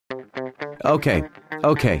Okay.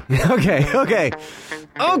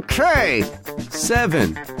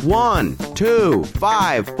 7, 1, 2,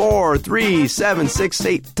 5, 4, 3, 7, 6,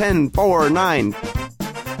 8, 10, 4, 9.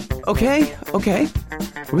 Okay.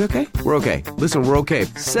 Are we okay? We're okay. Listen, we're okay.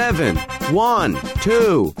 7, 1,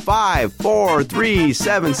 2, 5, 4, 3,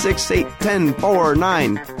 7, 6, 8, 10, 4,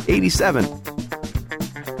 9, 87.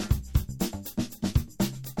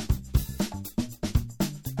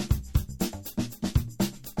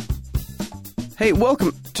 Hey,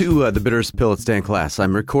 welcome to the Bitterest Pill at Stan class.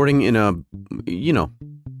 I'm recording in a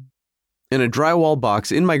drywall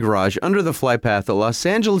box in my garage under the fly path at Los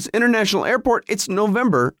Angeles International Airport. It's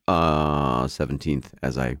November 17th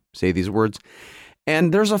as I say these words,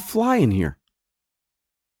 and there's a fly in here.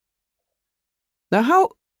 Now, how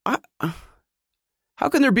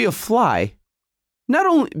can there be a fly? Not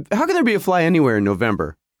only how can there be a fly anywhere in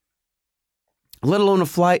November, let alone a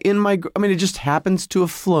fly in my? I mean, it just happens to have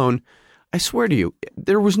flown. I swear to you,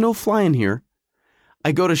 there was no fly in here.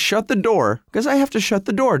 I go to shut the door because I have to shut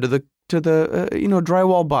the door to the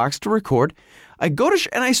drywall box to record. I go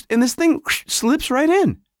to and this thing slips right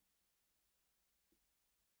in.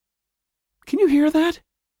 Can you hear that?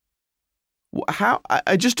 How?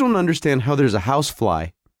 I just don't understand how there's a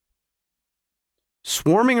housefly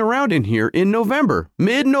swarming around in here in November,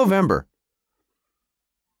 mid-November.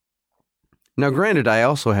 Now, granted, I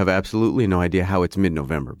also have absolutely no idea how it's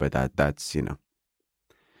mid-November, but that's.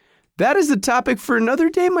 That is the topic for another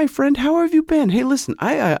day, my friend. How have you been? Hey, listen,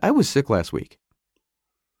 I was sick last week.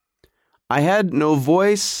 I had no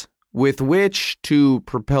voice with which to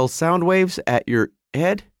propel sound waves at your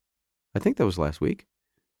head. I think that was last week.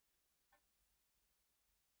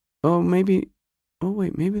 Maybe that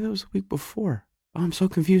was the week before. Oh, I'm so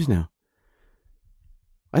confused now.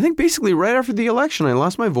 I think basically right after the election, I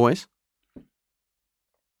lost my voice.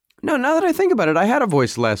 No, now that I think about it, I had a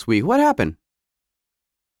voice last week. What happened?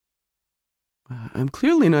 I'm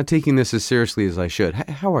clearly not taking this as seriously as I should.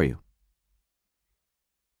 How are you?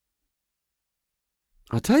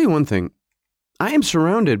 I'll tell you one thing. I am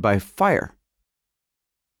surrounded by fire.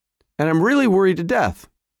 And I'm really worried to death.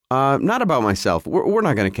 Not about myself. We're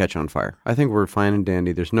not going to catch on fire. I think we're fine and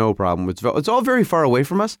dandy. There's no problem. It's all very far away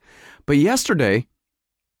from us. But yesterday,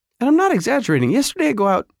 and I'm not exaggerating, yesterday I go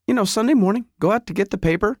out, Sunday morning, go out to get the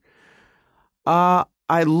paper.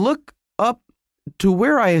 I look up to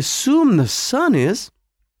where I assume the sun is,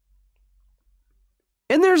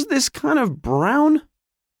 and there's this kind of brown,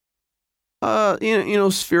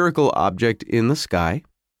 spherical object in the sky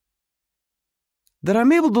that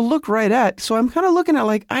I'm able to look right at. So I'm kind of looking at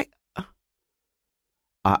like, I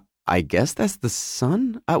guess that's the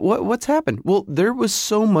sun. What's happened? Well, there was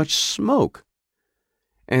so much smoke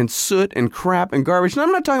and soot and crap and garbage. And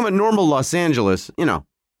I'm not talking about normal Los Angeles,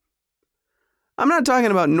 I'm not talking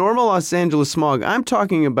about normal Los Angeles smog. I'm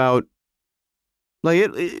talking about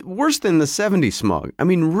worse than the 70s smog. I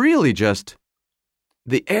mean, really just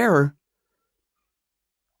the air.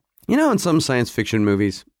 In some science fiction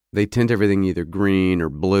movies, they tint everything either green or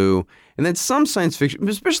blue. And then some science fiction,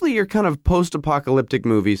 especially your kind of post-apocalyptic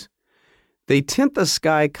movies, they tint the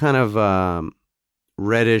sky kind of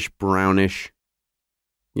reddish, brownish,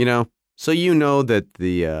 So that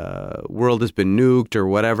the world has been nuked or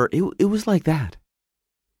whatever. It was like that.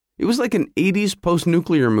 It was like an 80s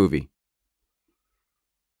post-nuclear movie.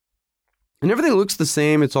 And everything looks the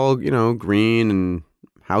same. It's all, green and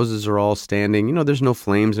houses are all standing. There's no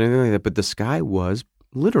flames or anything like that. But the sky was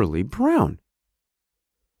literally brown.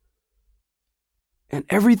 And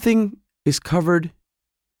everything is covered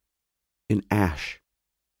in ash.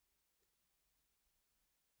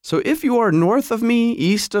 So if you are north of me,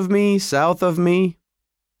 east of me, south of me,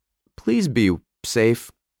 please be safe.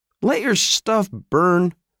 Let your stuff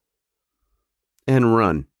burn and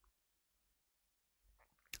run.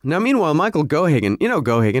 Now, meanwhile, Michael Gohagan,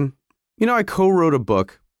 Gohagan, I co-wrote a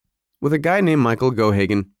book with a guy named Michael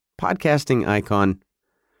Gohagan, podcasting icon,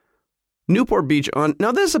 Newport Beach.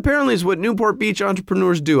 Now, this apparently is what Newport Beach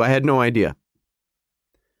entrepreneurs do. I had no idea.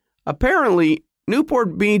 Apparently,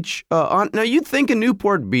 Newport Beach, now you'd think a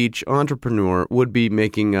Newport Beach entrepreneur would be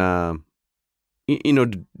making, coming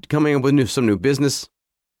up with some new business.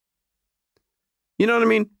 You know what I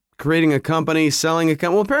mean? Creating a company, selling a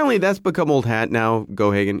company. Well, apparently that's become old hat now,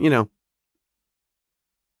 Gohagan,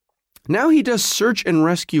 Now he does search and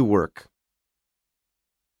rescue work.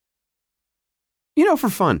 For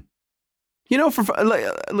fun.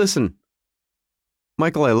 Listen,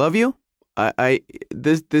 Michael, I love you.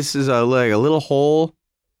 This is like a little hole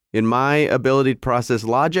in my ability to process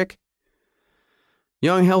logic.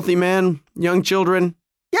 Young, healthy man, young children.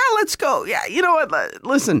 Yeah, let's go. Yeah, you know what?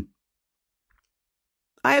 Listen,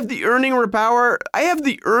 I have the earning power. I have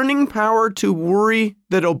the earning power to worry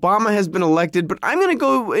that Obama has been elected, but I'm going to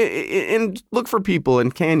go and look for people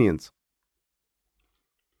in canyons.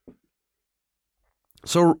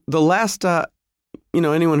 So the last,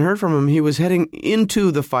 anyone heard from him, he was heading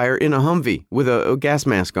into the fire in a Humvee with a gas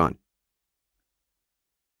mask on.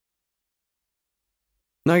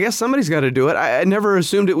 Now, I guess somebody's got to do it. I never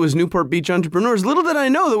assumed it was Newport Beach entrepreneurs. Little did I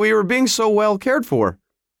know that we were being so well cared for.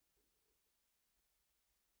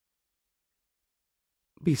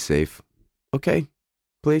 Be safe. Okay?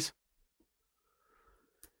 Please?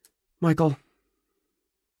 Michael.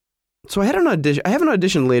 So I had an audition. I have an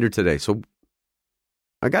audition later today, so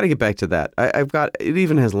I got to get back to that. It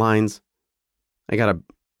even has lines. Here's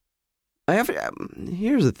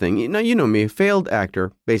the thing. You know me, failed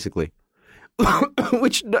actor, basically.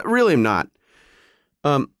 Which really I'm not.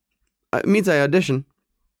 It means I audition.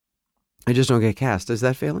 I just don't get cast. Is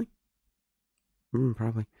that failing?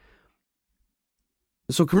 Probably.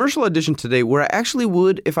 So commercial audition today, where I actually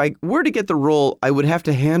would, if I were to get the role, I would have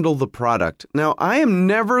to handle the product. Now, I am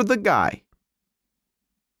never the guy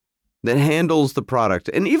that handles the product.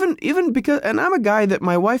 And even because, and I'm a guy that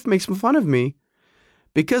my wife makes fun of me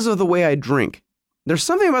because of the way I drink. There's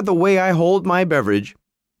something about the way I hold my beverage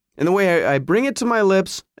and the way I bring it to my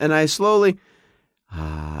lips and I slowly,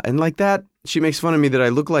 and like that, she makes fun of me that I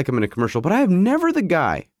look like I'm in a commercial, but I am never the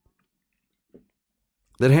guy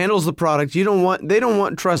that handles the product. They don't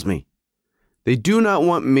want, trust me, they do not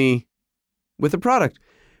want me with the product.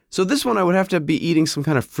 So this one, I would have to be eating some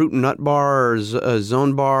kind of fruit and nut bar or a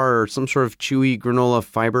zone bar or some sort of chewy granola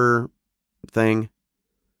fiber thing,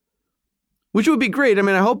 which would be great. I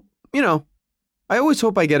mean, I hope, I always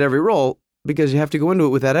hope I get every role because you have to go into it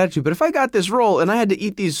with that attitude. But if I got this role and I had to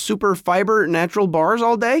eat these super fiber natural bars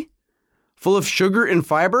all day, full of sugar and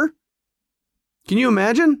fiber, can you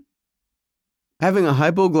imagine having a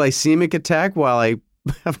hypoglycemic attack while I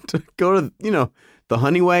have to go to, the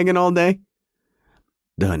honey wagon all day?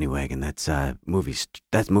 The honey wagon, that's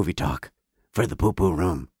movie talk for the poo-poo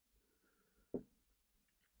room.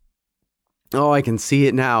 Oh, I can see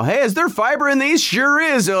it now. Hey, is there fiber in these? Sure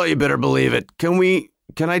is. Oh, you better believe it. Hello?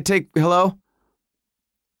 Can I take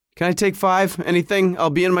 5? Anything? I'll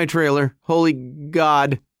be in my trailer. Holy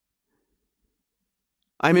God.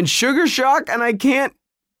 I'm in sugar shock and hello?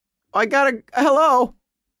 I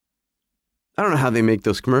don't know how they make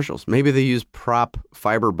those commercials. Maybe they use prop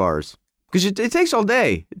fiber bars. Because it takes all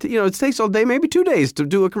day. It takes all day, maybe 2 days to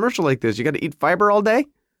do a commercial like this. You got to eat fiber all day?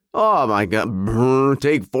 Oh, my God.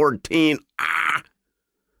 Take 14.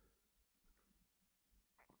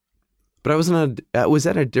 But I was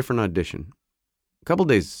at a different audition. A couple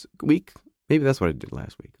days, week. Maybe that's what I did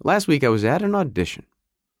last week. Last week, I was at an audition.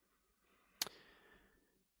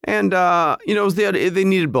 And, it was they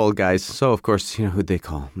needed bald guys. So, of course, who'd they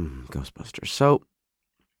call? Ghostbusters. So,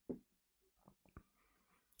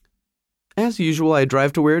 as usual, I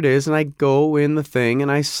drive to where it is and I go in the thing and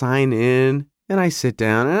I sign in and I sit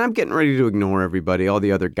down and I'm getting ready to ignore everybody, all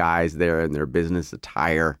the other guys there in their business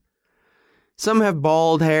attire. Some have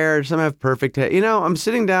bald hair, some have perfect hair. I'm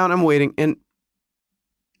sitting down, I'm waiting, and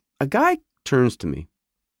a guy turns to me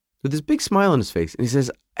with this big smile on his face and he says,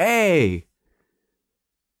 "Hey,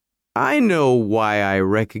 I know why I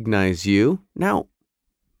recognize you." Now,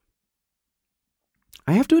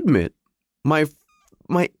 I have to admit,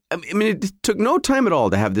 it took no time at all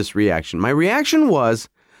to have this reaction. My reaction was,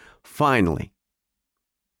 finally.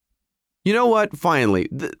 You know what? Finally.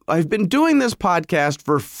 I've been doing this podcast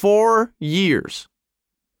for 4 years.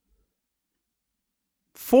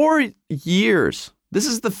 4 years. This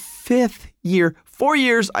is the 5th year. 4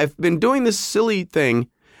 years I've been doing this silly thing.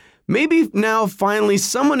 Maybe now, finally,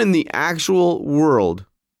 someone in the actual world,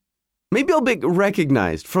 maybe I'll be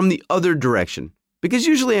recognized from the other direction. Because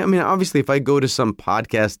usually, obviously, if I go to some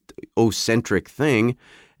podcast-ocentric thing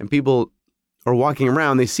and people are walking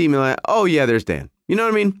around, they see me like, oh, yeah, there's Dan. You know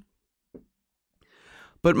what I mean?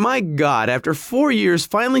 But my God, after 4 years,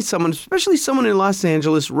 finally someone, especially someone in Los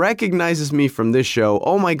Angeles, recognizes me from this show.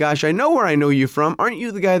 Oh, my gosh, I know where I know you from. Aren't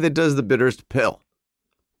you the guy that does the bitterest pill?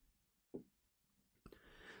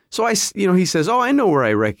 So he says, oh, I know where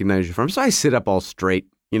I recognize you from. So I sit up all straight,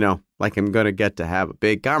 like I'm going to get to have a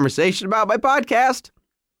big conversation about my podcast.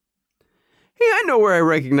 Hey, I know where I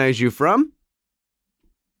recognize you from.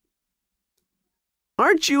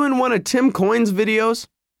 Aren't you in one of Tim Coyne's videos?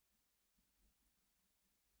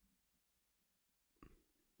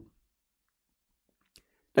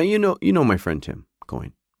 Now, you know my friend Tim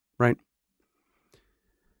Coyne, right?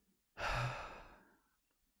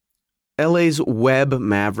 LA's web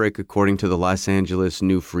maverick, according to the Los Angeles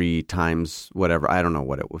New Free Times, whatever. I don't know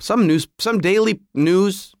what it was. Some daily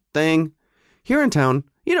news thing here in town.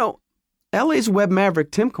 You know, LA's web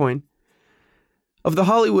maverick, Tim Coyne, of the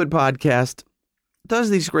Hollywood podcast, does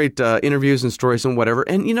these great interviews and stories and whatever.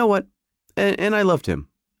 And you know what? And I loved him.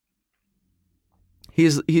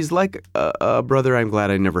 He's like a brother I'm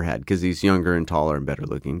glad I never had because he's younger and taller and better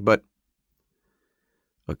looking. But,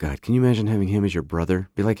 oh God, can you imagine having him as your brother?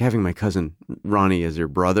 Be like having my cousin Ronnie as your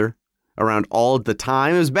brother around all the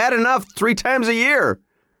time. It was bad enough 3 times a year.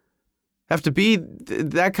 Have to be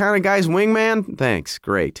that kind of guy's wingman? Thanks.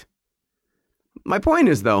 Great. My point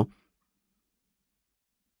is, though,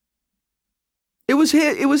 it was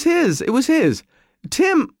his.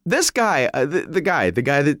 Tim, this guy, the guy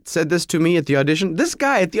that said this to me at the audition, this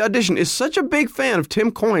guy at the audition is such a big fan of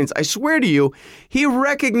Tim Coyne's. I swear to you, he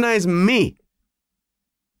recognized me.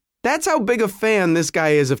 That's how big a fan this guy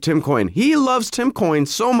is of Tim Coyne. He loves Tim Coyne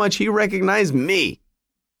so much he recognized me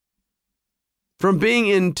from being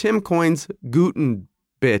in Tim Coyne's Guten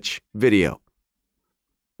Bitch video.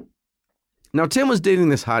 Now, Tim was dating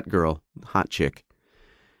this hot chick.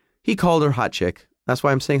 He called her hot chick. That's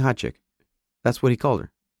why I'm saying hot chick. That's what he called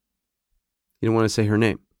her. He didn't want to say her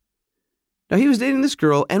name. Now, he was dating this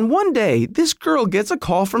girl, and one day, this girl gets a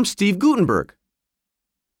call from Steve Guttenberg.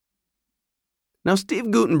 Now,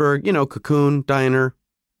 Steve Guttenberg, you know, Cocoon, Diner,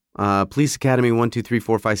 Police Academy 1, 2, 3,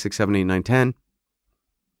 4, 5, 6, 7, 8, 9, 10.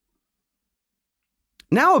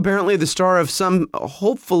 Now, apparently, the star of some,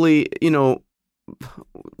 hopefully, you know,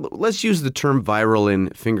 let's use the term viral in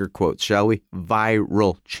finger quotes, shall we?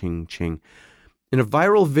 Viral, ching, ching. In a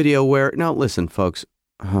viral video where, now listen, folks.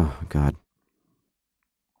 Oh, God.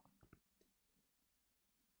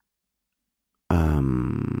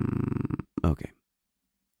 Okay.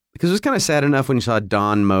 Because it was kind of sad enough when you saw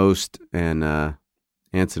Don Most and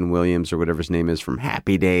Anson Williams or whatever his name is from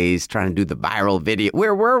Happy Days trying to do the viral video.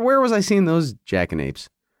 Where was I seeing those jackanapes?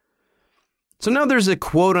 So now there's a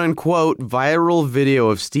quote-unquote viral video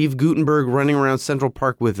of Steve Guttenberg running around Central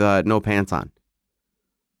Park with no pants on.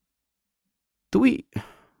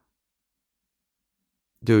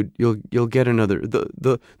 Dude, you'll get another.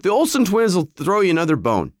 The Olsen twins will throw you another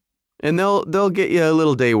bone, and they'll get you a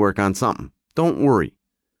little day work on something. Don't worry.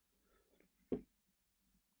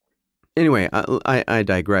 Anyway, I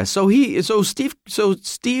digress. Hello,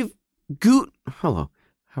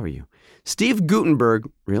 how are you? Steve Guttenberg,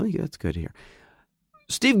 really? That's good here.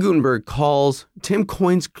 Steve Guttenberg calls Tim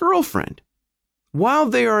Coyne's girlfriend while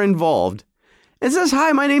they are involved and says,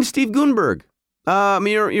 "Hi, my name's Steve Guttenberg.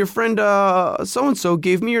 Your friend so-and-so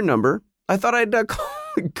gave me your number. I thought I'd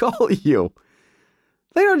call you."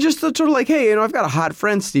 They are just sort of like, "Hey, you know, I've got a hot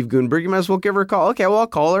friend, Steve Guttenberg. You might as well give her a call." Okay, well, I'll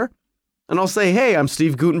call her. And I'll say, "Hey, I'm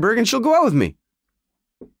Steve Guttenberg," and she'll go out with me.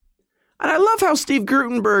 And I love how Steve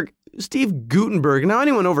Guttenberg, now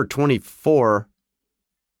anyone over 24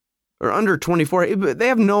 or under 24, they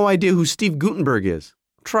have no idea who Steve Guttenberg is.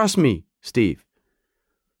 Trust me, Steve.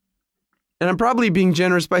 And I'm probably being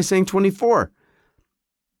generous by saying 24.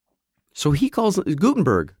 So he calls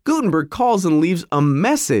Guttenberg. Guttenberg calls and leaves a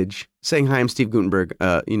message saying, "Hi, I'm Steve Guttenberg.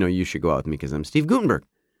 You should go out with me because I'm Steve Guttenberg."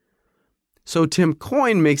 So Tim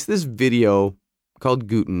Coyne makes this video called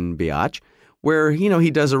Guten Biatch, where, you know, he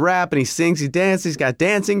does a rap and he sings, he dances, he's got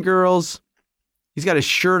dancing girls, he's got his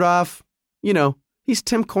shirt off, you know, he's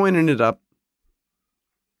Tim Coyne-ing it up.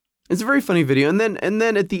 It's a very funny video. And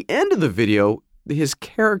then at the end of the video, his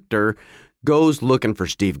character goes looking for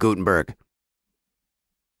Steve Guttenberg.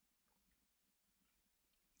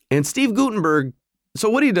 And Steve Guttenberg, so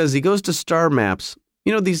what he does, he goes to star maps.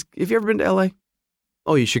 You know, these, have you ever been to LA?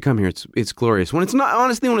 Oh, you should come here. It's glorious. When it's not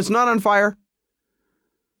on fire,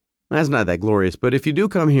 that's not that glorious. But if you do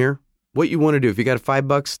come here, what you want to do, if you got $5,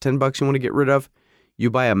 $10 you want to get rid of, you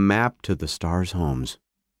buy a map to the stars' homes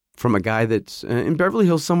from a guy that's in Beverly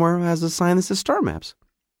Hills somewhere who has a sign that says Star Maps.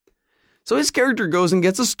 So his character goes and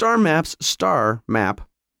gets a star map,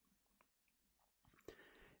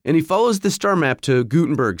 and he follows the star map to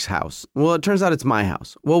Guttenberg's house. Well, it turns out it's my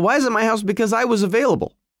house. Well, why is it my house? Because I was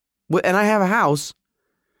available, and I have a house.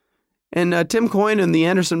 And Tim Coyne and the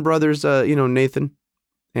Anderson brothers, Nathan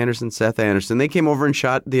Anderson, Seth Anderson, they came over and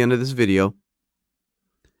shot the end of this video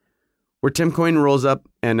where Tim Coyne rolls up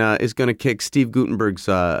and is going to kick Steve Guttenberg's,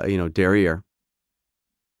 derriere.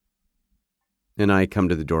 And I come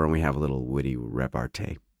to the door and we have a little witty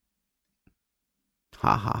repartee.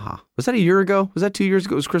 Ha, ha, ha. Was that a year ago? Was that 2 years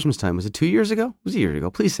ago? It was Christmas time. Was it 2 years ago? It was a year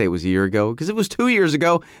ago. Please say it was a year ago, because it was 2 years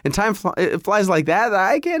ago, and time it flies like that.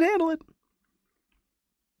 I can't handle it.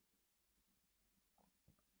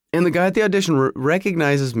 And the guy at the audition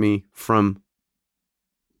recognizes me from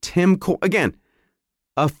Tim Coyne. Again,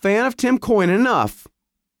 a fan of Tim Coyne enough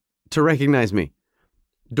to recognize me.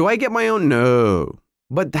 Do I get my own? No.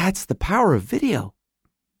 But that's the power of video.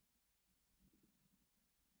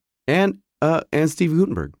 And Steve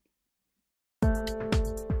Gutenberg. Hey,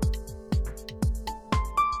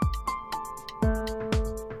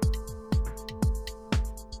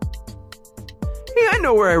 I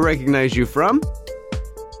know where I recognize you from.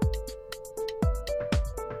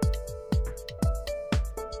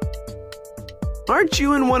 Aren't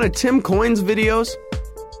you in one of Tim Coyne's videos?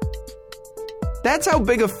 That's how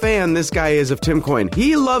big a fan this guy is of Tim Coyne.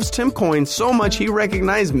 He loves Tim Coyne so much he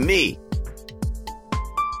recognized me.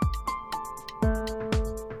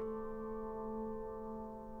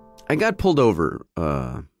 I got pulled over,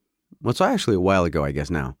 it's actually a while ago, I guess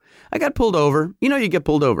now. I got pulled over. You know, you get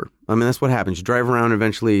pulled over. I mean, that's what happens. You drive around,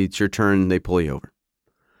 eventually it's your turn, they pull you over.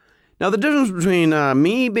 Now, the difference between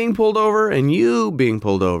me being pulled over and you being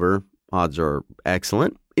pulled over, odds are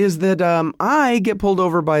excellent, is that I get pulled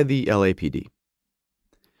over by the LAPD.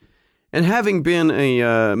 And having been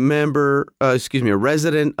a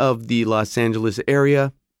resident of the Los Angeles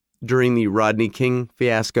area during the Rodney King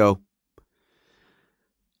fiasco,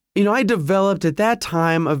 you know, I developed at that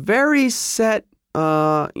time a very set,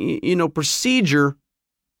 procedure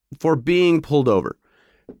for being pulled over.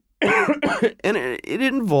 And it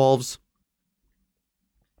involves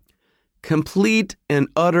complete and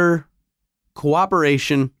utter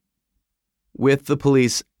cooperation with the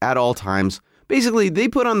police at all times. Basically, they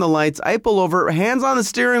put on the lights, I pull over, hands on the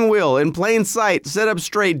steering wheel, in plain sight, sit up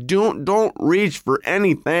straight, don't reach for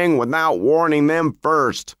anything without warning them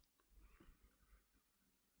first.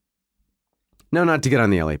 Now, not to get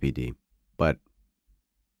on the LAPD, but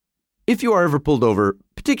if you are ever pulled over,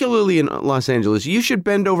 particularly in Los Angeles, you should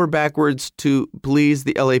bend over backwards to please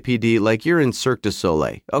the LAPD like you're in Cirque du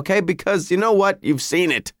Soleil, okay? Because you know what? You've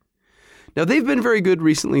seen it. Now, they've been very good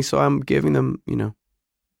recently, so I'm giving them,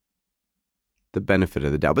 the benefit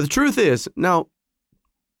of the doubt. But the truth is, now,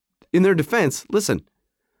 in their defense, listen,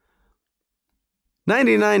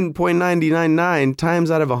 99.999 times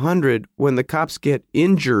out of 100, when the cops get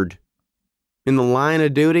injured in the line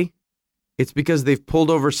of duty, it's because they've pulled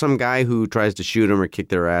over some guy who tries to shoot them or kick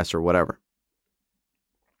their ass or whatever.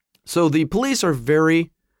 So the police are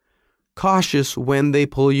very cautious when they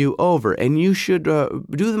pull you over, and you should do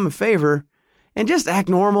them a favor and just act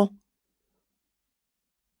normal.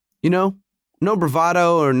 No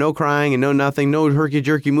bravado or no crying and no nothing, no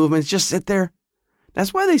herky-jerky movements. Just sit there.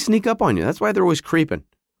 That's why they sneak up on you. That's why they're always creeping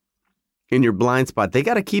in your blind spot. They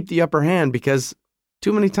got to keep the upper hand because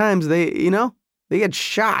too many times they get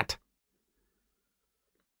shot.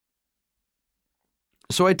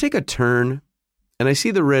 So I take a turn and I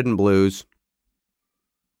see the red and blues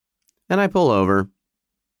and I pull over.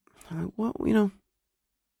 Well,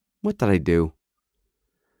 what did I do?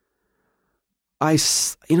 I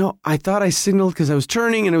thought I signaled because I was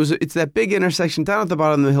turning and it's that big intersection down at the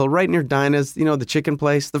bottom of the hill, right near Dinah's, the chicken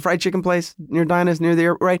place, the fried chicken place near Dinah's, near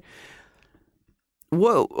there, right?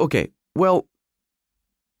 Whoa, okay. Well,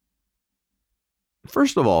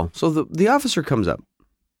 first of all, so the officer comes up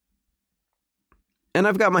and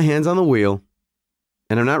I've got my hands on the wheel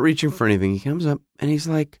and I'm not reaching for anything. He comes up and he's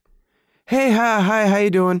like, hey, hi, how you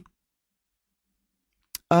doing?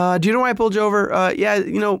 Do you know why I pulled you over? Yeah,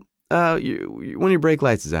 one of your brake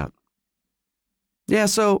lights is out. Yeah,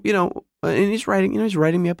 so, and he's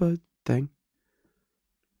writing me up a thing.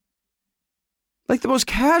 Like the most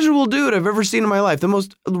casual dude I've ever seen in my life. The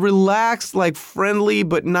most relaxed, like friendly,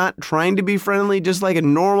 but not trying to be friendly. Just like a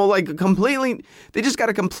normal, they just got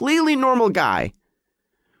a completely normal guy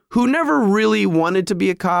who never really wanted to be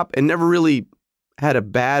a cop and never really had a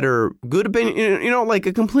bad or good opinion, like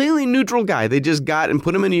a completely neutral guy. They just got and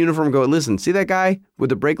put him in a uniform and go, listen, see that guy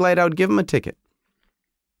with the brake light out? Give him a ticket.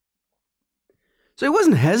 So he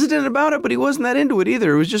wasn't hesitant about it, but he wasn't that into it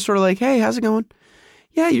either. It was just sort of like, hey, how's it going?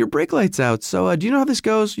 Yeah, your brake light's out. So do you know how this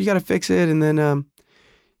goes? You got to fix it. And then,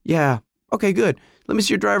 yeah. Okay, good. Let me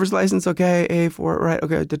see your driver's license. Okay, A4, right.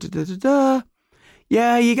 Okay.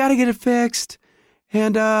 Yeah, you got to get it fixed.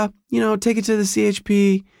 And, take it to the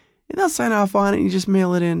CHP. And they'll sign off on it and you just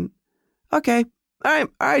mail it in. Okay. All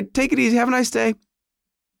right. Take it easy. Have a nice day.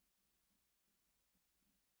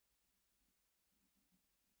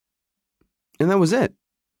 And that was it.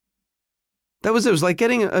 It was like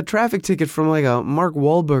getting a traffic ticket from like a Mark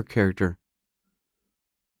Wahlberg character.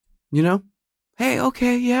 Hey,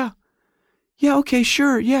 okay, yeah. Yeah, okay,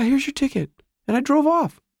 sure. Yeah, here's your ticket. And I drove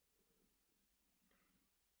off.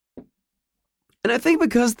 And I think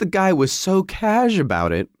because the guy was so cash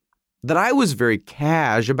about it, that I was very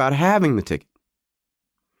cash about having the ticket.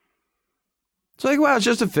 So like, wow, it's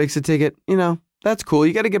just a fix-it ticket. You know, that's cool.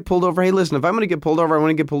 You got to get pulled over. Hey, listen, if I'm going to get pulled over, I want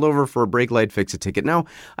to get pulled over for a brake light fix-it ticket. Now,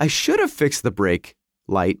 I should have fixed the brake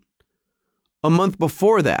light a month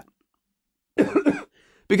before that.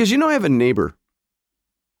 Because, you know, I have a neighbor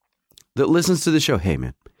that listens to the show. Hey,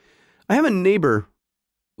 man, I have a neighbor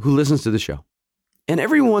who listens to the show. And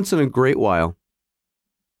every once in a great while,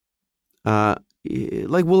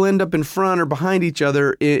 like we'll end up in front or behind each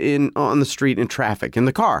other on the street in traffic, in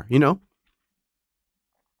the car, you know.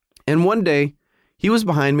 And one day, he was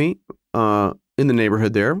behind me in the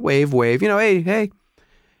neighborhood there, wave, you know, hey.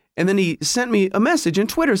 And then he sent me a message on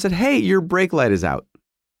Twitter, said, hey, your brake light is out.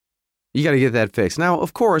 You got to get that fixed. Now,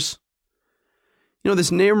 of course, you know,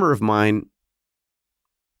 this neighbor of mine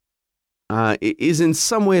is in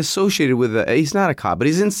some way associated with he's not a cop, but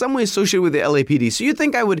he's in some way associated with the LAPD. So you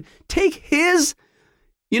think I would take his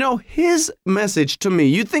message to me,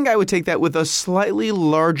 you'd think I would take that with a slightly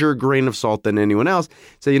larger grain of salt than anyone else.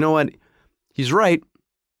 Say, you know what? He's right.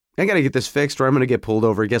 I got to get this fixed or I'm going to get pulled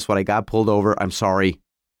over. Guess what? I got pulled over. I'm sorry.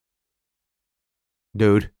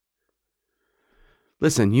 Dude.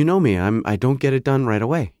 Listen, you know me. I don't get it done right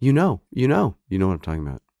away. You know what I'm talking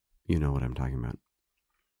about. You know what I'm talking about.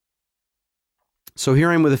 So here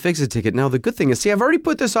I am with a fix-it ticket. Now, the good thing is, see, I've already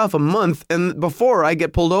put this off a month and before I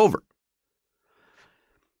get pulled over.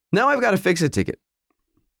 Now I've got a fix-it ticket.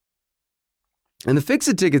 And the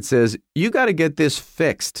fix-it ticket says, you got to get this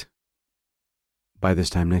fixed by this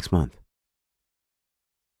time next month.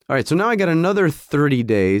 All right, so now I got another 30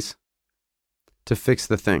 days to fix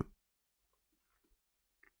the thing.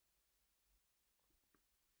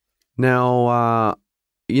 Now,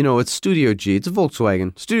 you know, it's Studio G. It's a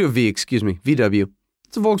Volkswagen. Studio V, excuse me, VW.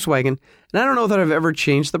 It's a Volkswagen. And I don't know that I've ever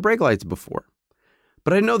changed the brake lights before.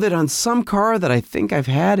 But I know that on some car that I think I've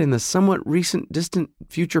had in the somewhat recent, distant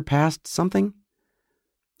future past something,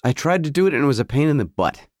 I tried to do it and it was a pain in the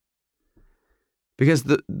butt. Because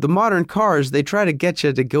the modern cars, they try to get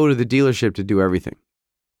you to go to the dealership to do everything.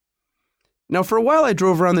 Now, for a while, I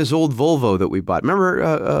drove around this old Volvo that we bought.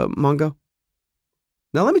 Remember Mongo?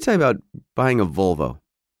 Now, let me tell you about buying a Volvo.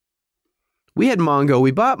 We had Mongo.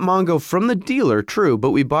 We bought Mongo from the dealer, true,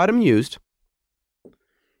 but we bought him used.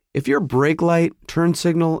 If your brake light, turn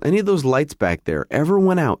signal, any of those lights back there ever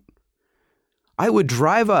went out, I would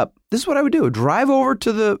drive up. This is what I would do. Drive over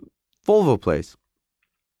to the Volvo place.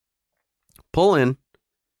 Pull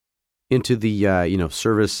into the,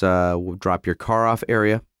 service, drop your car off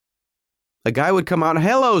area. A guy would come out.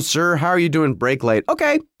 Hello, sir. How are you doing? Brake light.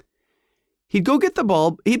 Okay. He'd go get the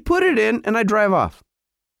bulb. He'd put it in and I'd drive off.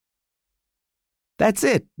 That's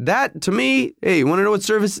it. That, to me, hey, you want to know what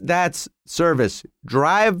service? That's service.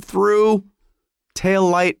 Drive-through tail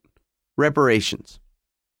light reparations.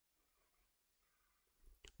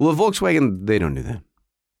 Well, Volkswagen, they don't do that.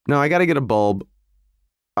 No, I got to get a bulb.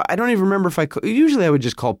 I don't even remember if usually I would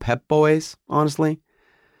just call Pep Boys, honestly.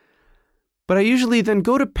 But I usually then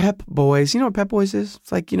go to Pep Boys. You know what Pep Boys is?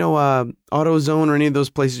 It's like, AutoZone or any of those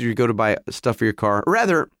places you go to buy stuff for your car.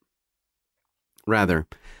 Rather,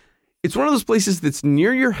 it's one of those places that's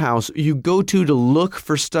near your house you go to look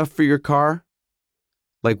for stuff for your car,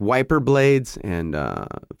 like wiper blades and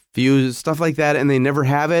fuse, stuff like that, and they never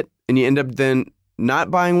have it, and you end up then not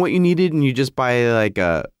buying what you needed, and you just buy like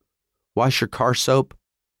wash your car soap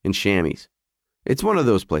and chamois. It's one of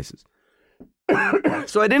those places.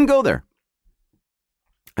 So I didn't go there.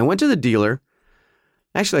 I went to the dealer.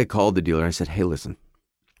 Actually, I called the dealer. I said, hey, listen,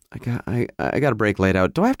 I got a brake light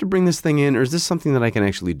out. Do I have to bring this thing in, or is this something that I can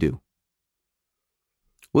actually do?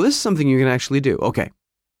 Well, this is something you can actually do. Okay.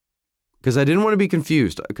 Because I didn't want to be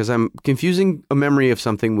confused, because I'm confusing a memory of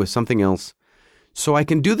something with something else. So I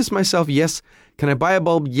can do this myself. Yes. Can I buy a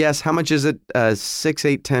bulb? Yes. How much is it? $6,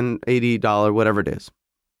 $8, $10, $80, whatever it is.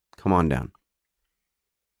 Come on down.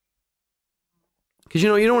 Because, you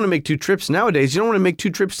don't want to make two trips nowadays. You don't want to make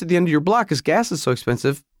two trips to the end of your block because gas is so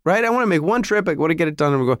expensive, right? I want to make one trip. I want to get it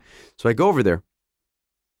done. So I go over there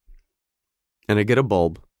and I get a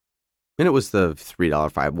bulb. And it was the $3,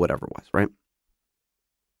 $5, whatever it was, right?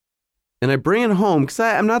 And I bring it home because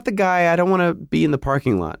I'm not the guy. I don't want to be in the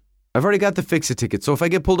parking lot. I've already got the fix-it ticket. So if I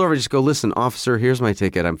get pulled over, I just go, listen, officer, here's my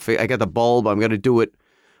ticket. I got the bulb. I'm going to do it.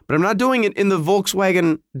 But I'm not doing it in the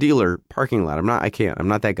Volkswagen dealer parking lot. I can't. I'm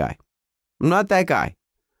not that guy. I'm not that guy.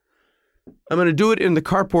 I'm going to do it in the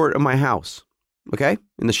carport of my house. Okay?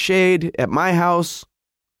 In the shade at my house.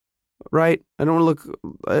 Right? I don't want to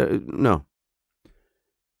look... no.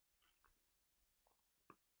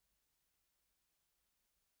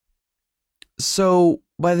 So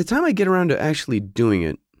by the time I get around to actually doing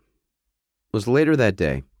it, was later that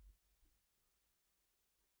day.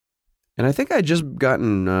 And I think I just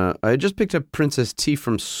picked up Princess T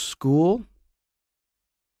from school.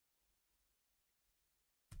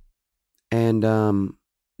 And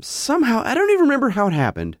somehow, I don't even remember how it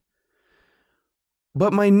happened,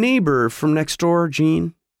 but my neighbor from next door,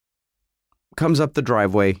 Gene, comes up the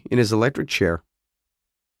driveway in his electric chair.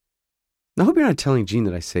 Now, I hope you're not telling Gene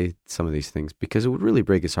that I say some of these things, because it would really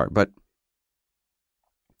break his heart. But,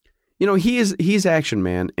 he's Action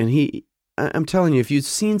Man, and I'm telling you, if you've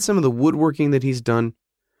seen some of the woodworking that he's done,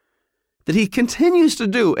 that he continues to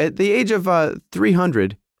do at the age of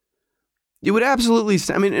 300, you would absolutely,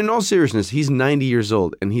 in all seriousness, he's 90 years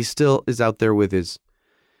old, and he still is out there with his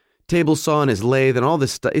table saw and his lathe and all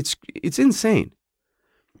this stuff. It's insane.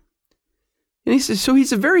 And he says, so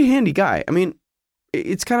he's a very handy guy.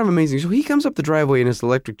 It's kind of amazing. So he comes up the driveway in his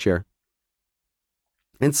electric chair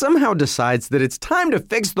and somehow decides that it's time to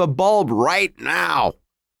fix the bulb right now.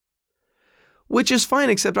 Which is fine,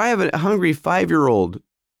 except I have a hungry 5-year-old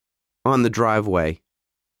on the driveway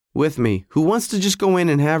with me who wants to just go in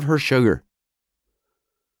and have her sugar.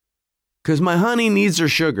 Because my honey needs her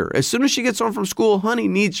sugar. As soon as she gets home from school, honey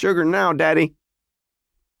needs sugar now, Daddy.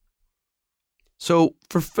 So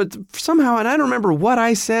for somehow, and I don't remember what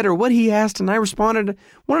I said or what he asked, and I responded.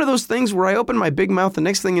 One of those things where I open my big mouth, the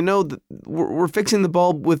next thing you know, we're fixing the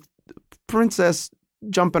bulb with Princess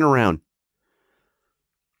jumping around.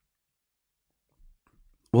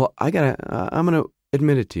 Well, I'm going to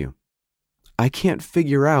admit it to you. I can't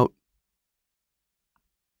figure out,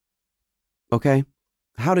 okay,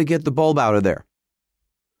 how to get the bulb out of there.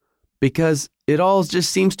 Because it all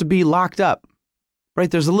just seems to be locked up. Right?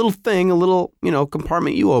 There's a little thing,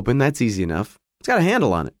 compartment you open. That's easy enough. It's got a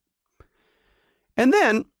handle on it. And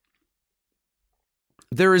then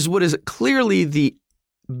there is what is clearly the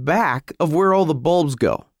back of where all the bulbs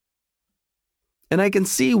go. And I can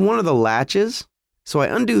see one of the latches. So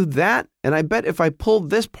I undo that, and I bet if I pull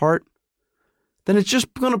this part, then it's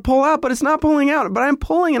just going to pull out, but it's not pulling out. But I'm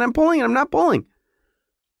pulling, and I'm not pulling.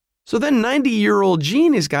 So then 90-year-old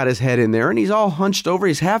Gene has got his head in there, and he's all hunched over.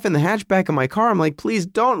 He's half in the hatchback of my car. I'm like, please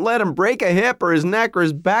don't let him break a hip or his neck or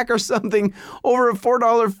his back or something over a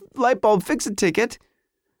 $4 light bulb fix-it ticket.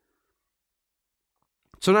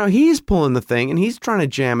 So now he's pulling the thing, and he's trying to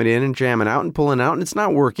jam it in and jam it out and pulling out, and it's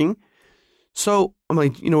not working. So I'm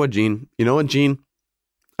like, you know what, Gene?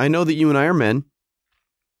 I know that you and I are men,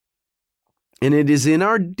 and it is in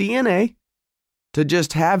our DNA to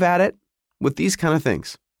just have at it with these kind of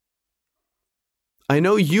things. I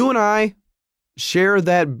know you and I share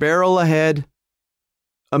that barrel ahead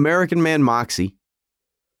American man moxie.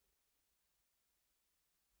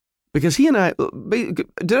 Because he and I,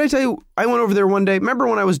 did I tell you, I went over there one day. Remember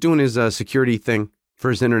when I was doing his security thing for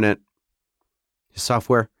his internet, his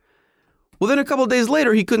software? Well, then a couple of days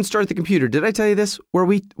later, he couldn't start the computer. Did I tell you this? Where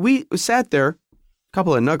we sat there, a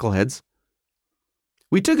couple of knuckleheads.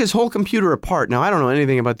 We took his whole computer apart. Now, I don't know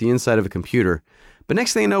anything about the inside of a computer. But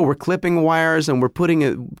next thing you know, we're clipping wires and we're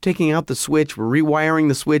taking out the switch. We're rewiring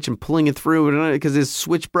the switch and pulling it through because his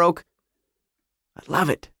switch broke. I love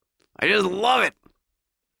it. I just love it.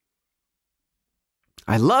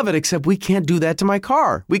 I love it, except we can't do that to my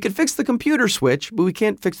car. We could fix the computer switch, but we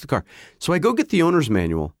can't fix the car. So I go get the owner's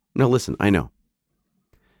manual. Now listen, I know.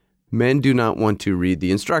 Men do not want to read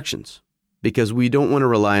the instructions because we don't want to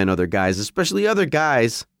rely on other guys, especially other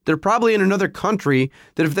guys. They're probably in another country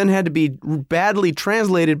that have then had to be badly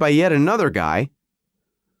translated by yet another guy.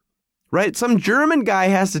 Right? Some German guy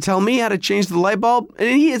has to tell me how to change the light bulb, and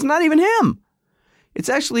it's not even him. It's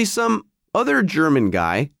actually some other German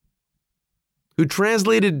guy who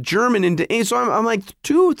translated German into English. So I'm like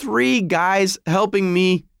 3 guys helping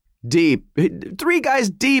me deep. 3 guys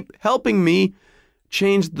deep helping me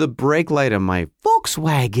change the brake light on my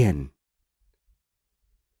Volkswagen.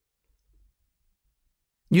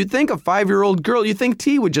 You'd think a 5-year-old girl, you think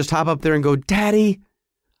T would just hop up there and go, Daddy,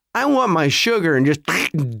 I want my sugar, and just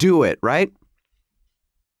do it, right?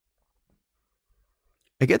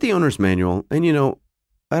 I get the owner's manual, and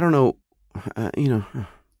I don't know, I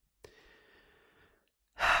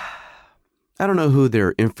don't know who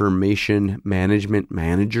their information management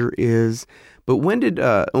manager is, but when did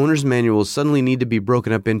owner's manuals suddenly need to be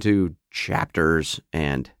broken up into chapters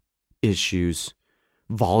and issues,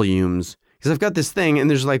 volumes? Because I've got this thing, and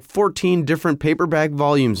there's like 14 different paperback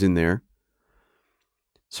volumes in there.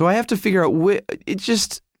 So I have to figure out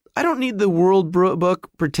I don't need the World Book,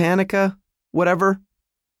 Britannica, whatever.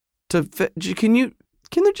 Can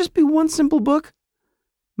there just be one simple book?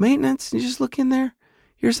 Maintenance, you just look in there.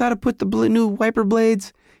 Here's how to put the new wiper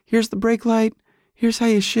blades. Here's the brake light. Here's how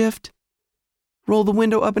you shift. Roll the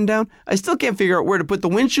window up and down. I still can't figure out where to put the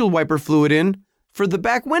windshield wiper fluid in for the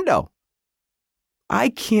back window. I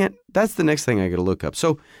can't, that's the next thing I got to look up.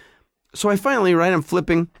 So I finally, right, I'm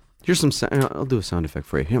flipping. Here's some, I'll do a sound effect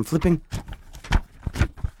for you. Here, I'm flipping.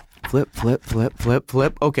 Flip, flip, flip, flip,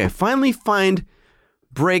 flip. Okay, finally find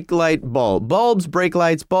brake light bulb. Bulbs, brake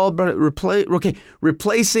lights,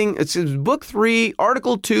 replacing, it's book 3,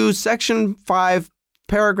 article 2, section 5,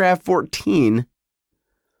 paragraph 14.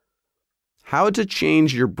 How to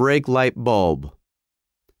change your brake light bulb.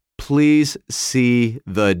 Please see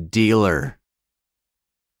the dealer.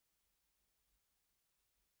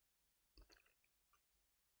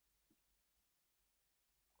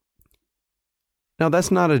 Now,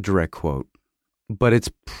 that's not a direct quote, but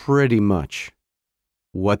it's pretty much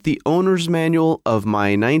what the owner's manual of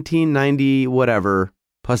my 1990 whatever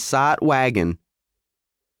Passat wagon.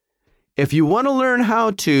 If you want to learn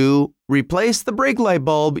how to replace the brake light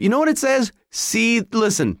bulb, you know what it says?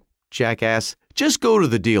 Listen, jackass, just go to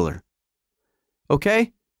the dealer.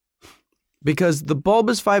 Okay? Because the bulb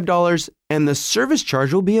is $5 and the service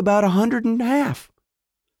charge will be about $150.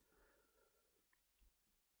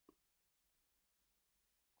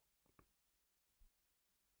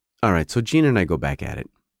 All right, so Gina and I go back at it,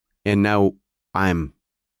 and now I'm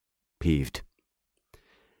peeved.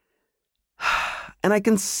 And I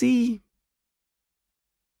can see,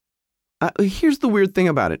 here's the weird thing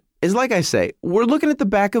about it, is like I say, we're looking at the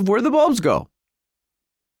back of where the bulbs go.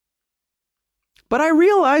 But I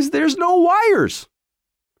realize there's no wires.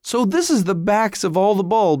 So this is the backs of all the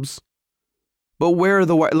bulbs, but where are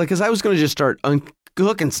the wires? Like, because I was going to just start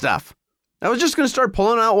unhooking stuff. I was just going to start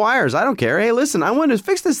pulling out wires. I don't care. Hey, listen, I want to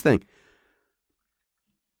fix this thing.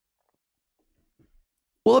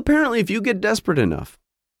 Well, apparently, if you get desperate enough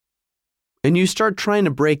and you start trying to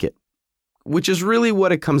break it, which is really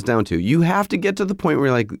what it comes down to, you have to get to the point where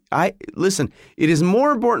you're like, listen, it is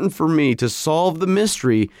more important for me to solve the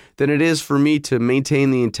mystery than it is for me to maintain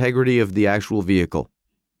the integrity of the actual vehicle.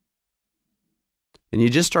 And you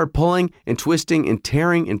just start pulling and twisting and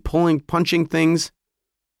tearing and pulling, punching things.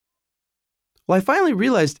 Well, I finally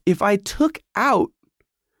realized if I took out,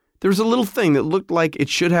 there was a little thing that looked like it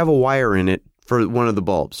should have a wire in it for one of the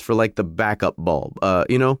bulbs, for like the backup bulb.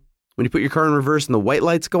 You know, when you put your car in reverse and the white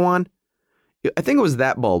lights go on. I think it was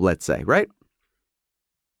that bulb, let's say, right?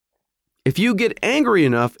 If you get angry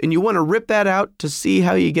enough and you want to rip that out to see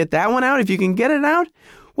how you get that one out, if you can get it out,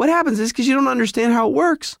 what happens is because you don't understand how it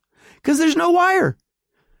works, because there's no wire.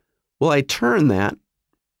 Well, I turn that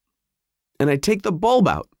and I take the bulb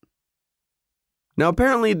out. Now,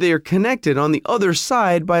 apparently they're connected on the other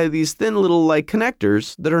side by these thin little like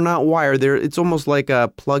connectors that are not wired. It's almost like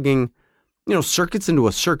plugging, circuits into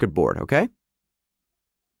a circuit board, okay?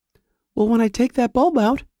 Well, when I take that bulb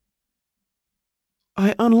out,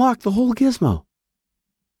 I unlock the whole gizmo.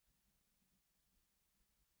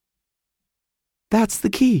 That's the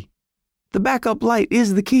key. The backup light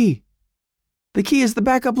is the key. The key is the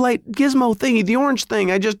backup light gizmo thingy, the orange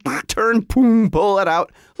thing. I just turn, boom, pull it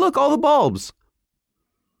out. Look, all the bulbs.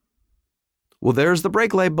 Well, there's the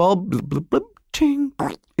brake light bulb. Blip, blip, blip, ting.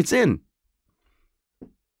 It's in.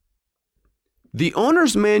 The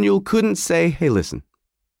owner's manual couldn't say, hey, listen.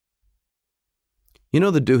 You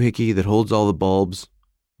know the doohickey that holds all the bulbs?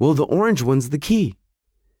 Well, the orange one's the key.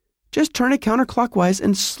 Just turn it counterclockwise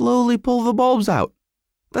and slowly pull the bulbs out.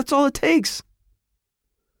 That's all it takes.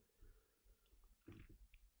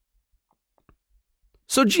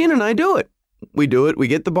 So Gene and I do it. We do it. We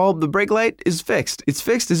get the bulb. The brake light is fixed. It's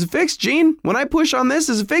fixed. Is it fixed, Gene? When I push on this,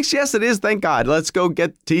 is it fixed? Yes, it is. Thank God. Let's go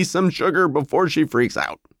get T some sugar before she freaks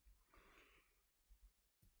out.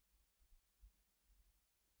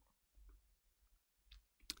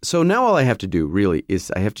 So now all I have to do really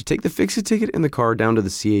is I have to take the fix-it ticket in the car down to the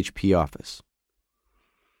CHP office,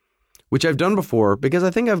 which I've done before because I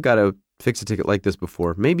think I've got a fix-it ticket like this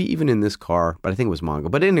before, maybe even in this car, but I think it was Mongo.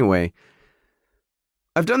 But anyway,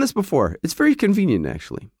 I've done this before. It's very convenient,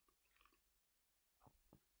 actually.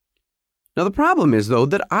 Now, the problem is, though,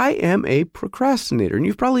 that I am a procrastinator, and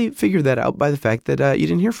you've probably figured that out by the fact that you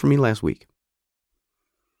didn't hear from me last week.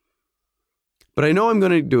 But I know I'm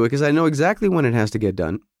going to do it because I know exactly when it has to get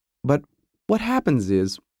done. But what happens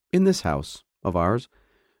is, in this house of ours,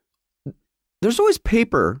 there's always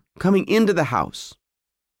paper coming into the house.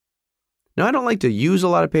 Now, I don't like to use a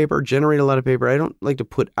lot of paper, generate a lot of paper. I don't like to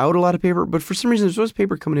put out a lot of paper, but for some reason, there's always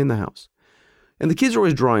paper coming in the house. And the kids are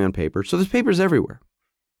always drawing on paper, so there's papers everywhere.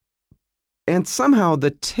 And somehow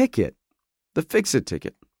the ticket, the fix-it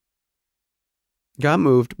ticket, got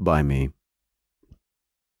moved by me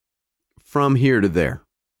from here to there.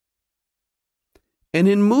 And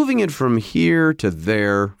in moving it from here to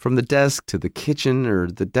there, from the desk to the kitchen, or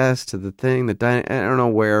the desk to the thing, the dining, I don't know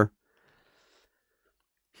where,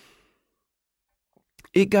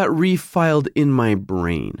 it got refiled in my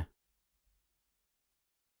brain.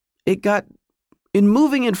 In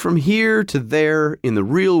moving it from here to there in the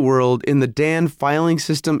real world, in the Dan filing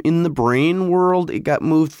system, in the brain world, it got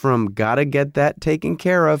moved from gotta get that taken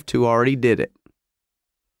care of to already did it.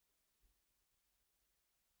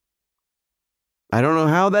 I don't know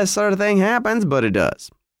how that sort of thing happens, but it does.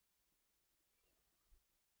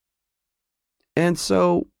 And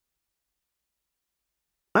so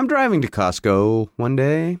I'm driving to Costco one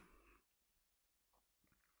day.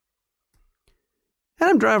 And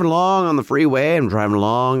I'm driving along on the freeway. I'm driving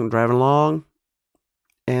along.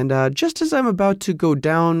 And just as I'm about to go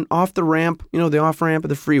down off the ramp, the off-ramp of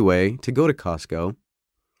the freeway to go to Costco,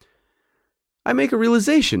 I make a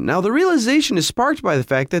realization. Now, the realization is sparked by the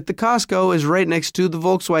fact that the Costco is right next to the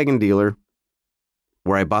Volkswagen dealer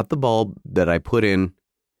where I bought the bulb that I put in,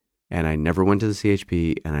 and I never went to the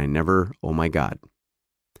CHP, and I never, oh my God.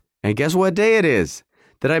 And guess what day it is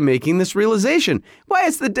that I'm making this realization? Why,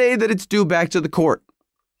 it's the day that it's due back to the court.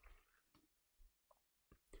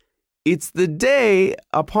 It's the day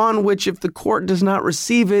upon which, if the court does not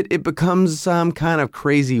receive it, it becomes some kind of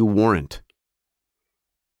crazy warrant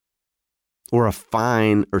or a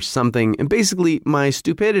fine or something. And basically, my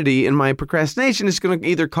stupidity and my procrastination is going to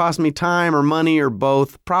either cost me time or money or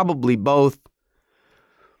both, probably both.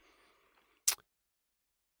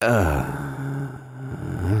 Okay.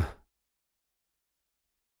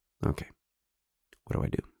 What do I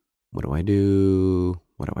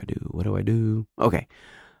do? Okay.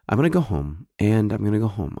 I'm going to go home, and I'm going to go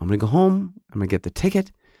home. I'm going to get the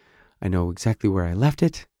ticket. I know exactly where I left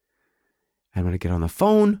it. I'm going to get on the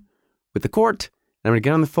phone with the court. And I'm going to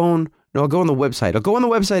get on the phone. No, I'll go on the website. I'll go on the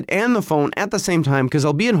website and the phone at the same time because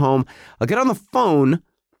I'll be at home. I'll get on the phone.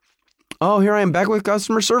 Oh, here I am back with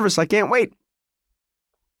customer service. I can't wait.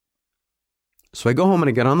 So I go home and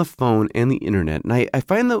I get on the phone and the internet. And I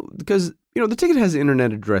find because, the ticket has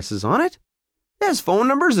internet addresses on it. It has phone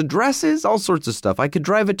numbers, addresses, all sorts of stuff. I could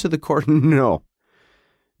drive it to the court. No,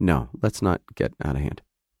 let's not get out of hand.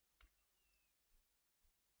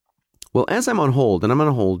 Well, as I'm on hold, and I'm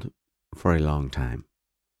on hold for a long time.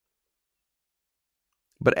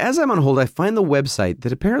 But as I'm on hold, I find the website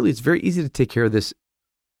that apparently it's very easy to take care of this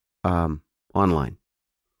online.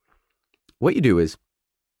 What you do is,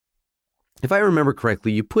 if I remember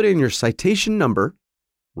correctly, you put in your citation number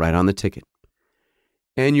right on the ticket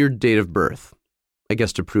and your date of birth. I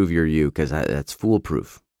guess to prove you're you, because that's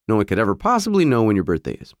foolproof. No one could ever possibly know when your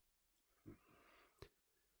birthday is.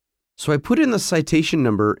 So I put in the citation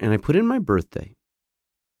number and I put in my birthday.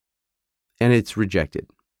 And it's rejected.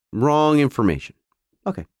 Wrong information.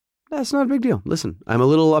 Okay, that's not a big deal. Listen, I'm a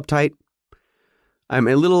little uptight. I'm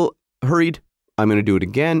a little hurried. I'm going to do it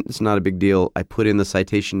again. It's not a big deal. I put in the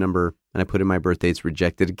citation number and I put in my birthday. It's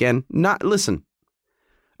rejected again. Listen.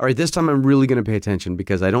 All right, this time I'm really going to pay attention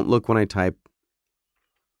because I don't look when I type.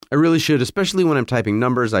 I really should, especially when I'm typing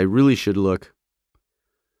numbers. I really should look.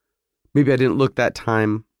 Maybe I didn't look that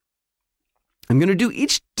time. I'm going to do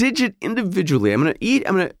each digit individually. I'm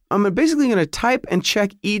basically going to type and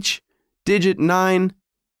check each digit. 9,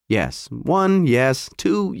 yes. 1, yes.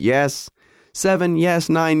 2, yes. 7, yes.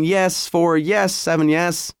 9, yes. 4, yes. 7,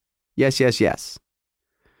 yes. Yes.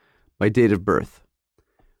 My date of birth.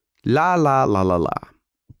 La.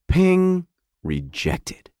 Ping.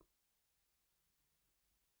 Rejected.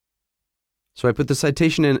 So I put the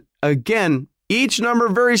citation in again, each number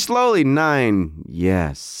very slowly. 9,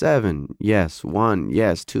 yes. 7, yes. 1,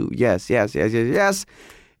 yes. 2, yes.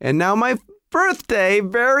 And now my birthday,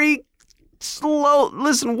 very slow.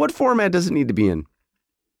 Listen, what format does it need to be in?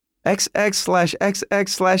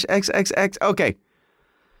 XX/XX/XXX.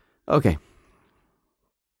 Okay.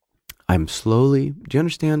 I'm slowly, do you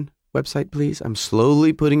understand? Website, please. I'm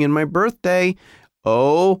slowly putting in my birthday.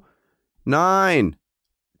 9,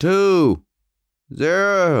 2,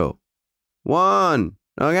 0, 1.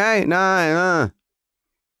 Okay, 9.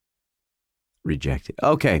 Rejected.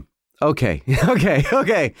 Okay. Are we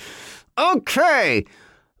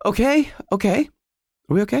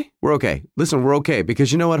okay? We're okay. Listen, we're okay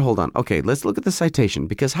because you know what? Hold on. Okay, let's look at the citation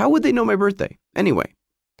because how would they know my birthday? Anyway,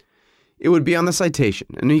 it would be on the citation.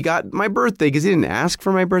 And he got my birthday because he didn't ask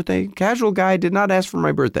for my birthday. Casual guy did not ask for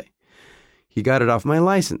my birthday. He got it off my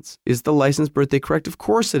license. Is the license birthday correct? Of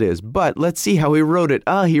course it is. But let's see how he wrote it.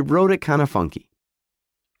 He wrote it kind of funky.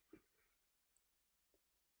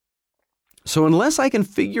 So unless I can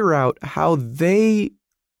figure out how they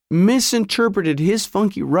misinterpreted his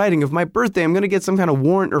funky writing of my birthday, I'm going to get some kind of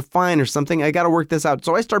warrant or fine or something. I got to work this out.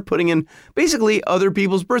 So I start putting in basically other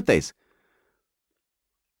people's birthdays.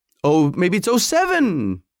 Oh, maybe it's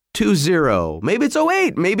 07. Maybe it's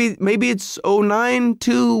 08. Maybe it's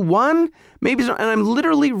 0921. Maybe it's, and I'm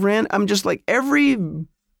literally I'm just like every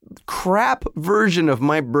crap version of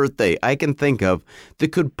my birthday I can think of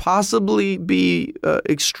that could possibly be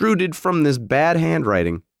extruded from this bad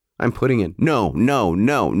handwriting. I'm putting in no,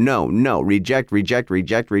 reject.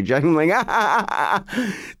 I'm like,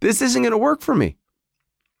 this isn't going to work for me.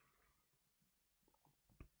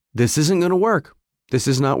 This isn't going to work. This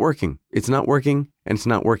is not working. It's not working, and it's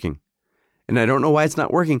not working. And I don't know why it's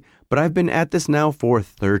not working, but I've been at this now for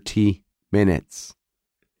 30 minutes.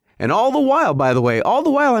 And all the while, by the way,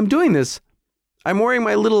 I'm doing this, I'm wearing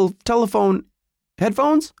my little telephone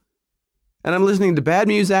headphones, and I'm listening to bad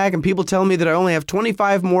music, and people tell me that I only have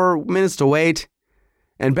 25 more minutes to wait,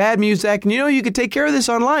 and bad music. And you could take care of this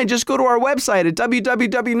online. Just go to our website at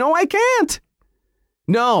www. No, I can't.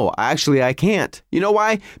 No, actually, I can't. You know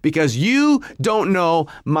why? Because you don't know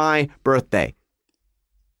my birthday.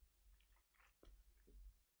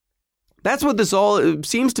 That's what this all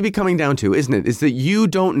seems to be coming down to, isn't it? Is that you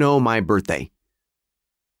don't know my birthday.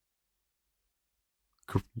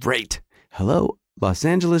 Great. Hello, Los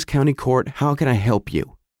Angeles County Court. How can I help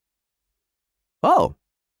you? Oh.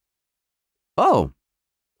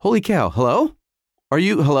 Holy cow. Hello?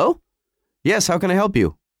 Hello? Yes, how can I help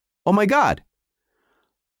you? Oh my God,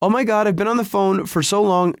 I've been on the phone for so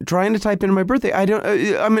long trying to type in my birthday.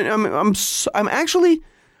 I'm actually,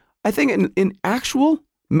 I think, in actual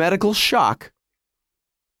medical shock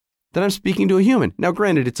that I'm speaking to a human. Now,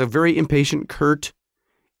 granted, it's a very impatient, curt,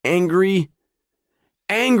 angry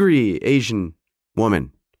Asian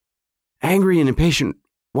woman. Angry and impatient.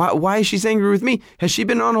 Why is she angry with me? Has she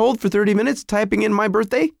been on hold for 30 minutes typing in my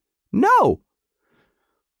birthday? No.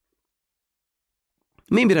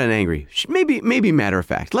 Maybe not angry. Maybe matter of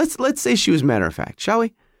fact. Let's say she was matter of fact, shall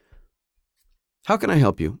we? How can I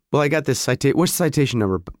help you? Well, I got this citation. What's the citation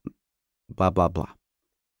number? Blah, blah, blah.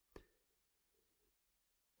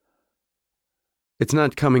 It's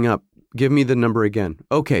not coming up. Give me the number again.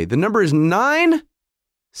 Okay, the number is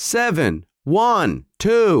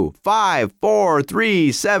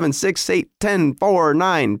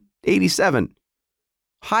 971254376810987.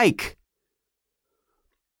 Hike.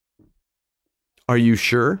 Are you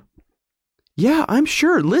sure? Yeah, I'm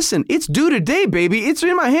sure. Listen, it's due today, baby. It's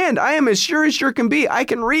in my hand. I am as sure can be. I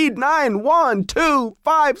can read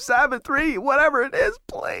 91253, whatever it is,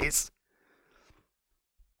 please.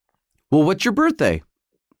 Well, what's your birthday?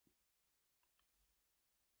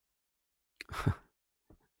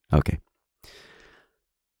 Okay.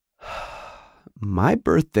 My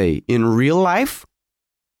birthday in real life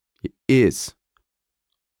is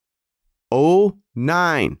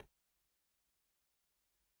 09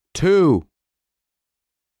 2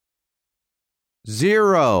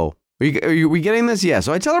 0. Are we getting this? Yeah.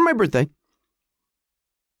 So I tell her my birthday.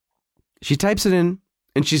 She types it in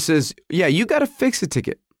and she says, yeah, you got a fix-it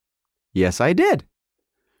ticket. Yes, I did.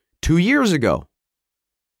 2 years ago.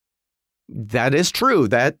 That is true.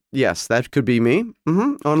 Yes, that could be me.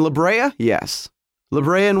 On La Brea? Yes. La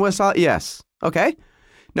Brea and West Hollywood? Yes. Okay.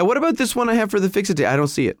 Now, what about this one I have for the fix-it ticket? I don't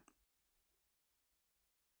see it.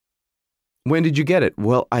 When did you get it?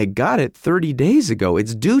 Well, I got it 30 days ago.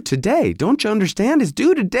 It's due today. Don't you understand? It's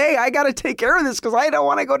due today. I got to take care of this because I don't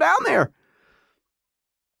want to go down there.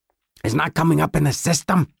 It's not coming up in the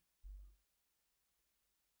system.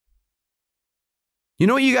 You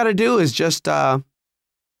know what you got to do is just call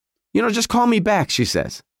me back, she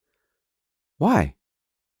says. Why?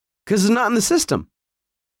 Because it's not in the system.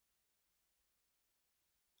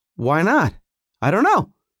 Why not? I don't know.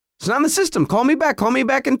 It's not in the system. Call me back. Call me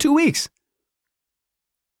back in 2 weeks.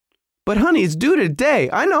 But honey, it's due today.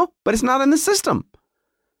 I know, but it's not in the system.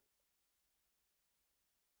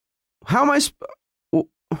 How am I...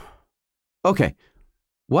 Okay.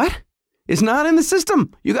 What? It's not in the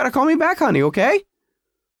system. You got to call me back, honey, okay?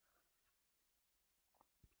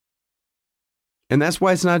 And that's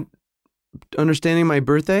why it's not understanding my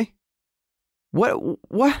birthday? What?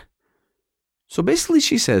 So basically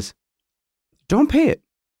she says, don't pay it.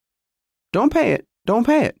 Don't pay it. Don't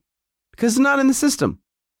pay it. Because it's not in the system.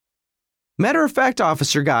 Matter of fact,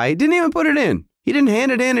 officer guy didn't even put it in. He didn't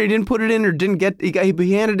hand it in, or he didn't put it in, or didn't get, he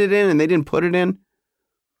handed it in and they didn't put it in.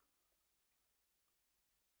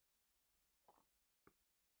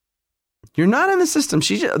 You're not in the system.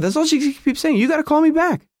 That's all she keeps saying. You got to call me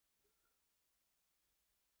back.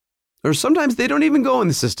 Or sometimes they don't even go in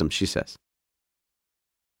the system, she says.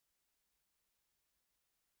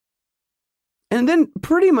 And then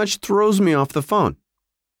pretty much throws me off the phone.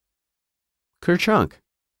 Kerchunk.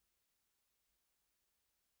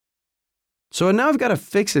 So now I've got to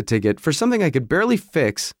fix a ticket for something I could barely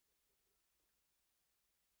fix.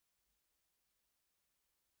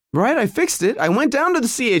 right? I fixed it. I went down to the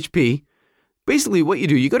CHP. Basically, what you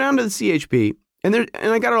do, you go down to the CHP, and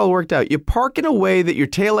I got it all worked out. You park in a way that your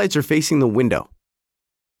taillights are facing the window.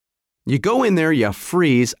 You go in there, you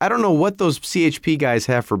freeze. I don't know what those CHP guys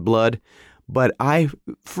have for blood, but I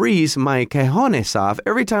freeze my cajones off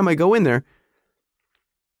every time I go in there.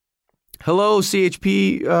 Hello,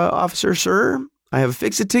 CHP officer, sir. I have a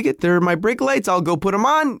fix-it ticket. They're my brake lights. I'll go put them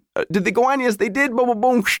on. Did they go on? Yes, they did. Boom, boom,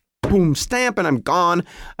 boom, boom, stamp, and I'm gone.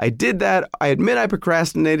 I did that. I admit I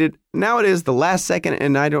procrastinated. Now it is the last second,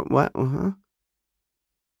 and I don't... What? Uh-huh.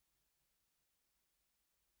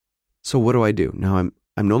 So what do I do? Now I'm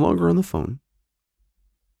no longer on the phone.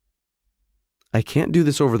 I can't do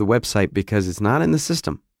this over the website because it's not in the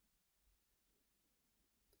system.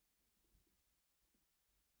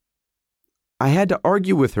 I had to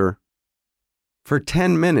argue with her for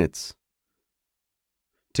 10 minutes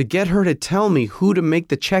to get her to tell me who to make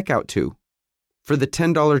the check out to for the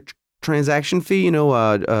 $10 transaction fee,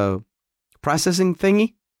 processing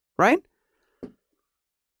thingy, right?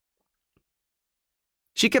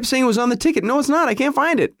 She kept saying it was on the ticket. No, it's not. I can't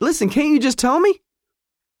find it. Listen, can't you just tell me?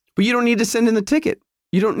 But you don't need to send in the ticket.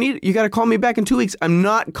 You got to call me back in 2 weeks. I'm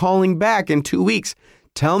not calling back in 2 weeks.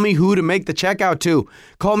 Tell me who to make the check out to.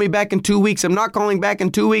 Call me back in 2 weeks. I'm not calling back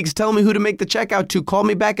in 2 weeks. Tell me who to make the check out to. Call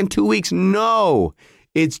me back in 2 weeks. No,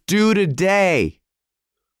 it's due today.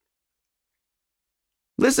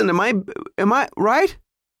 Listen, am I right?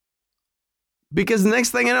 Because the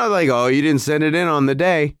next thing I know, like, oh, you didn't send it in on the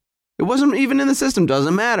day. It wasn't even in the system.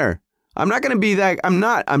 Doesn't matter. I'm not going to be that. I'm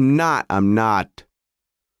not.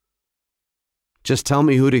 Just tell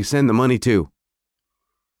me who to send the money to.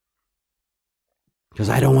 Because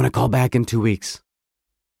I don't want to call back in 2 weeks.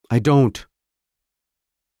 I don't.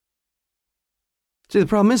 See, the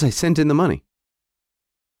problem is I sent in the money.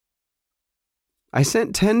 I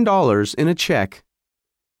sent $10 in a check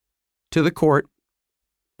to the court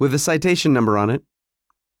with a citation number on it.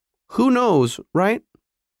 Who knows, right?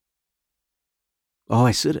 Oh,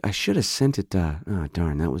 I should have sent it. Oh,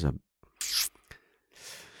 darn, that was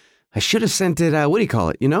I should have sent it. What do you call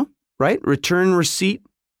it? Right? Return receipt.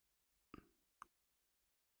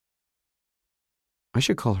 I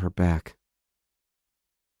should call her back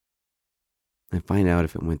and find out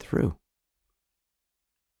if it went through.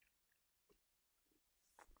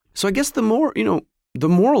 So I guess the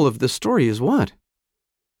moral of this story is what?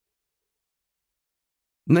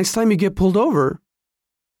 Next time you get pulled over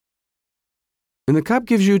and the cop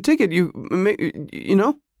gives you a ticket,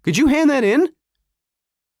 could you hand that in?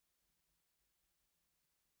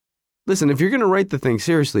 Listen, if you're going to write the thing,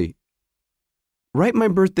 seriously, write my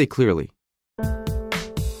birthday clearly.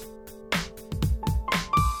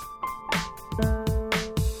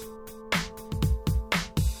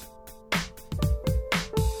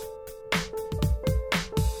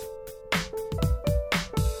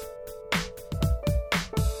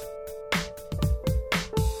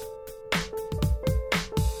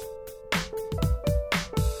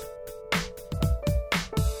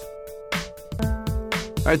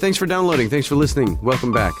 All right, thanks for downloading. Thanks for listening.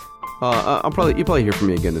 Welcome back. You'll probably hear from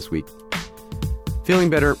me again this week. Feeling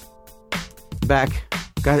better. Back.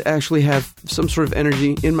 Actually have some sort of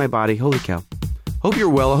energy in my body. Holy cow. Hope you're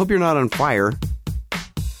well. I hope you're not on fire.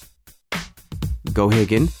 Go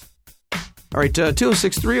Higgin. All right,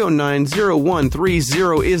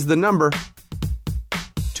 206-309-0130 is the number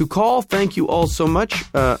to call. Thank you all so much.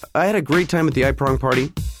 I had a great time at the iProng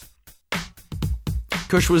party.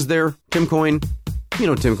 Kush was there. Tim Coyne. You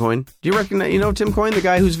know Tim Coyne. Do you recognize, Tim Coyne, the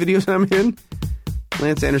guy whose videos I'm in?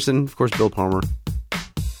 Lance Anderson, of course, Bill Palmer.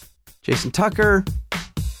 Jason Tucker.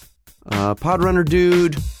 Podrunner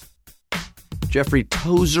Dude. Jeffrey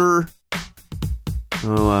Tozer.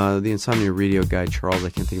 The Insomnia Radio guy, Charles. I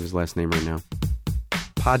can't think of his last name right now.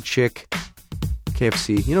 Pod Chick.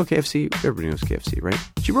 KFC. You know KFC? Everybody knows KFC, right?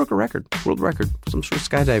 She broke a record. World record. Some sort of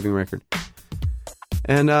skydiving record.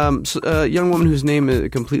 And a young woman whose name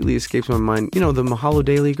completely escapes my mind. The Mahalo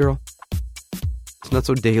Daily girl. It's not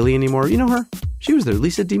so daily anymore. You know her? She was there.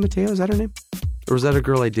 Lisa DiMatteo, is that her name? Or was that a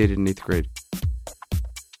girl I dated in 8th grade?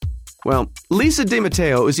 Well, Lisa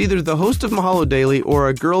DiMatteo is either the host of Mahalo Daily or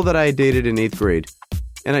a girl that I dated in 8th grade.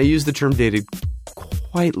 And I use the term dated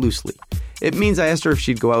quite loosely. It means I asked her if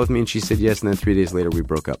she'd go out with me and she said yes, and then 3 days later we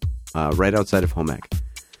broke up. Right outside of home ec.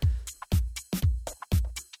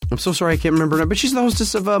 I'm so sorry I can't remember her, but she's the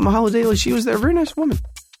hostess of Mahalo Daily. She was there. Very nice woman,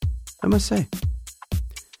 I must say.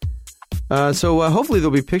 So hopefully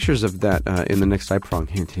there'll be pictures of that in the next iProng.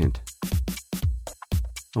 Hint, hint.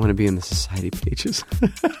 I want to be in the society pages.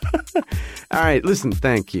 All right, listen,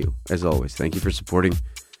 thank you, as always. Thank you for supporting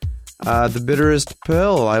The bitterest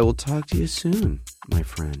pill. I will talk to you soon, my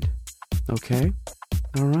friend. Okay?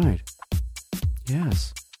 All right.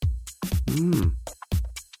 Yes.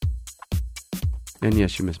 And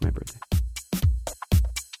yes, you missed my birthday.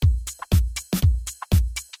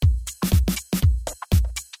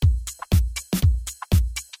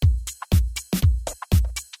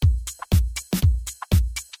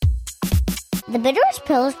 The Bitterest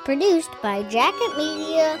Pill is produced by Jacket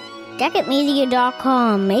Media,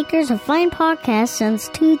 jacketmedia.com, makers of fine podcasts since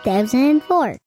 2004.